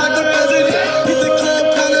ties like the president. Hit the club,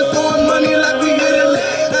 kinda throwing money like we hit it lit.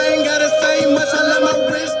 I ain't gotta say much, I let my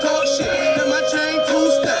wrist talk shit. Let my chain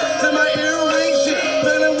two-step, let my earring shit.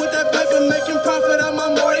 Running with that paper, making profit on my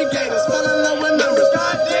mortgages. Fall in love with numbers,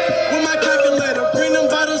 with my calculator. Bring them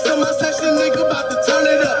bottles to my section, nigga, about to turn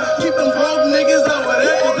it up. Keep them broke niggas over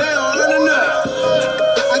there, cause they don't earn enough.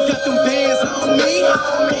 I got them bands on me.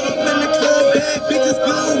 Up in the club, bad bitches,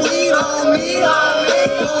 good weed on me.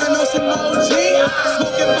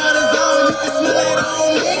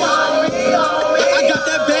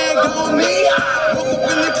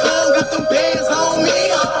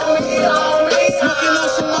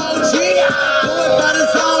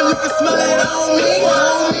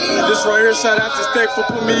 This right here, shout out to Stack for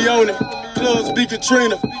putting me on it. Clubs be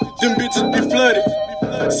Katrina, them bitches be flooded.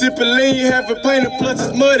 Sippin' lean, having painted, plus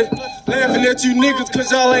it's muddy. Laughing at you niggas cause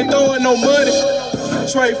y'all ain't throwing no money.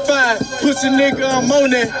 Trade 5, pussy nigga, I'm on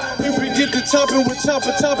that. If we get to chopping, we chop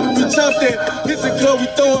it, we chop that. Hit the club, we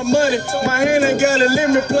throwing money. My hand ain't got a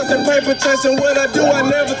limit, plus the paper chasing what I do, I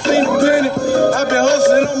never seen a penny. I been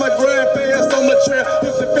hustling on my grind, fast on my trail.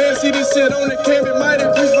 If the fans see this shit on the cam, it might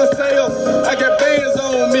increase my sales. I got bands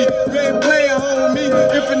on me, you ain't playing homie.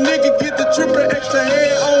 If a nigga get the triple extra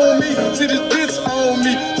hand on me, see this bitch on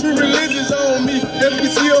me, true religions on me.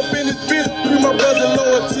 FBC up in this bitch, free my brother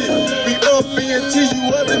loyalty. We up BNT,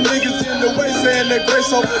 you other niggas in the way, saying that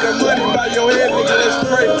grace over the money by your head, nigga, let's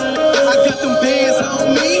pray. I got them bands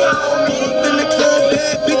on me, up in the club,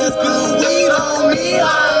 bad bitches, good weed on me.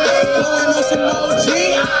 Blowing on some OG,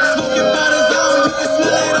 smoking bottles on, you can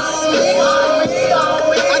smell it on me.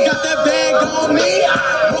 I got that bag on me,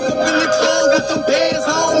 woke up in the club, got them bands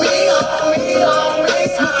on me.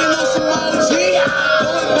 Smoking on some OG,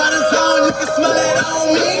 blowing bottles on, you can smell it on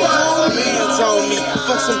me. Bands on me,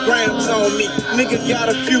 fuck some grams on me. Nigga got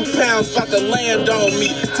a few pounds, about to land on me.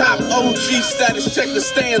 Top OG status, check the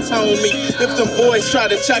stands on me. If them boys try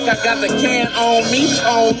to check, I got the can on me,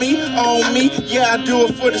 on me, on me. Yeah, I do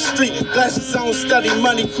it for the street. Glasses on, study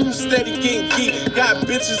money, crew steady, getting geek. Got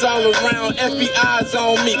bitches all around, FBI's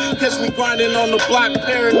on me. Catch me grinding on the block,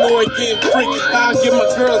 paranoid, getting freak. I'll give my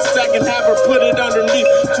girl a sack and have her put it underneath.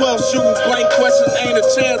 12 shooting blank questions, ain't a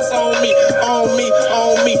chance on me. On me,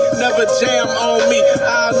 on me, never jam on me.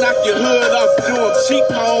 I'll knock your hood off, do them cheap,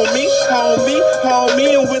 homie, homie,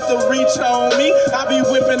 homie. And with the reach, homie, I be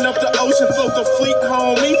whipping up the ocean, float the fleet,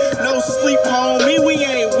 homie. No sleep, homie, we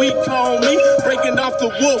ain't weak, homie. Breaking off the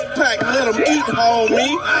wolf pack, let them eat,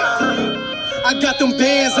 homie. I got them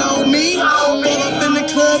bands on me, all up in the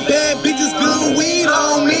club, bad bitches, good weed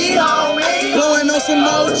on me. Blowing on some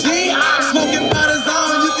OG, smoking bottles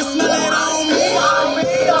on, you can smell it on me.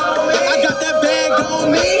 I got that bag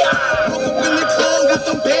on me, woke up in the club, got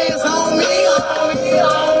them bands on me.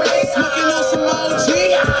 Smoking on some OG,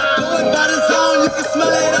 blowing bottles on, you can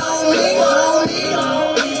smell it on me.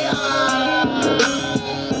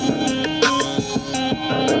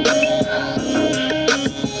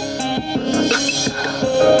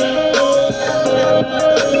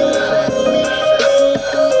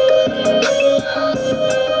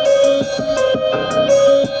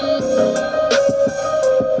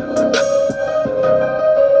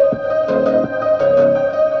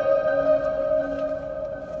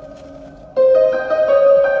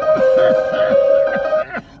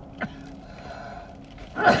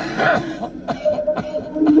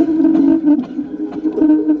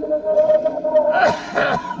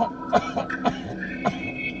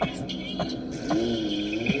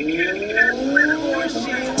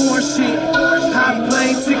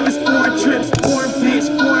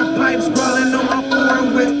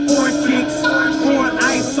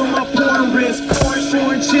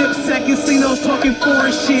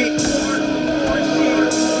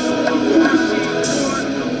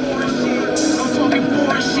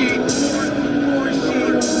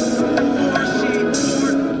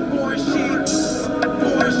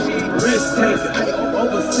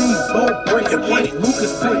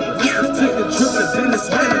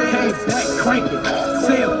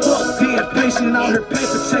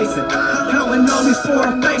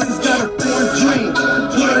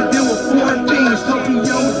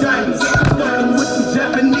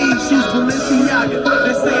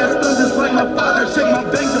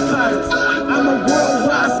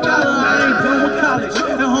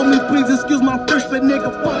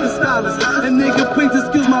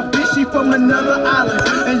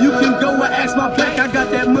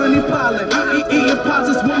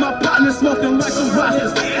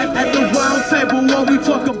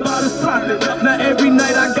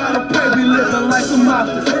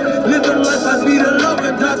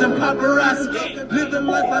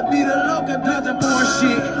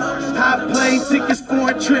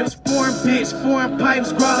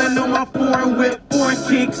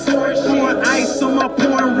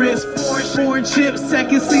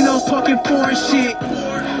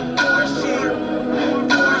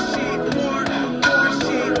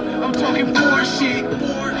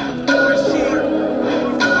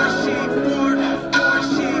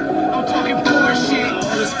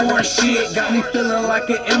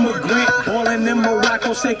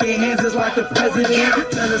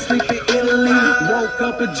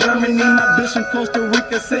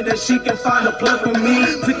 She can find a plug for me.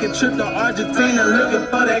 Took a trip to Argentina, looking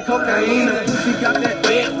for that cocaine. Pussy got that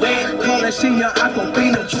wet, wet. Call that shit your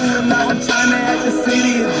Aquafina. Chewing out in China at the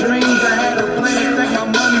city of dreams. I had a plan, take my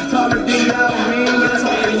money, taller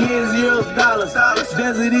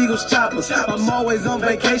those choppers. I'm always on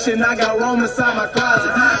vacation, I got Rome inside my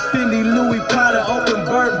closet. Fendi, Louis Prada, open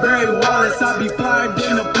Burberry wallets. I be flying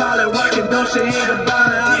in a pilot, rocking Dolce &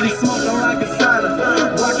 Gabbana. I be smoking like a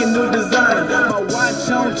sauna, rocking new designer. My watch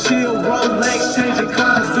on chill, Rolex, changing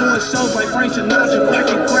colors, doing shows like Frank Sinatra,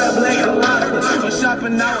 cracking crab legs and lobster. I'm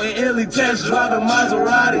shopping out in Italy, test driving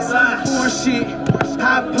Maseratis. Foreign shit,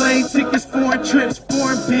 high plane tickets, foreign trips,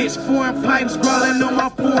 foreign bitch, foreign pipes, growling on my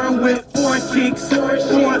foreign whip, foreign kicks,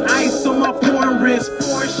 foreign ice on my foreign wrist,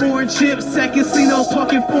 foreign chips, at casinos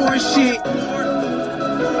talking foreign shit.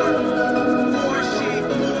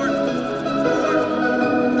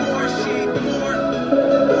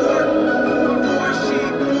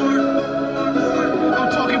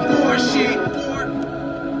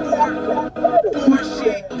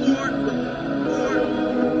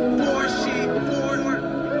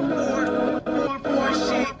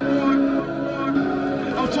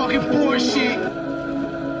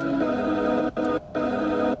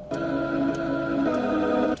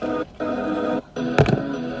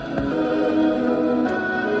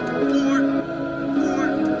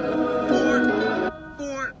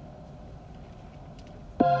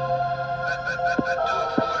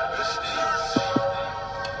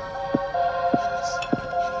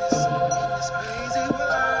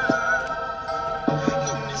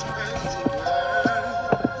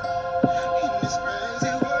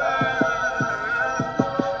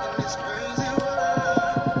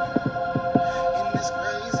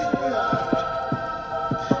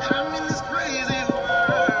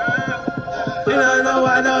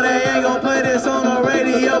 I know they ain't gon' play this on the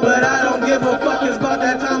radio, but I don't give a fuck. It's about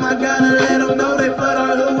that time I gotta let them know they flood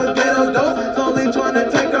our hood with ghetto dope. It's only trying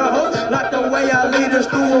to take our hopes. Like the way our leaders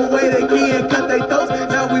threw away the key and cut their throats.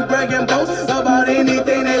 Now we bragging boasts about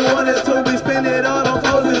anything they want us to. We spend it all on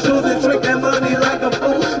clothes and shoes and trick that money like a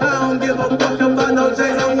fool. I don't give a fuck about no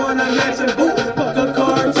J's, I want a matching boot. Fuck a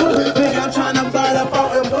car too, think I'm trying to buy the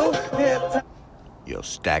fucking boot. Yo,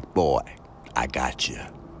 Stack Boy, I got you.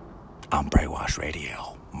 I'm Brainwash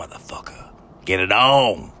Radio, motherfucker. Get it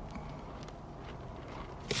on.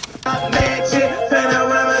 Magic,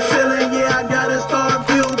 panorama.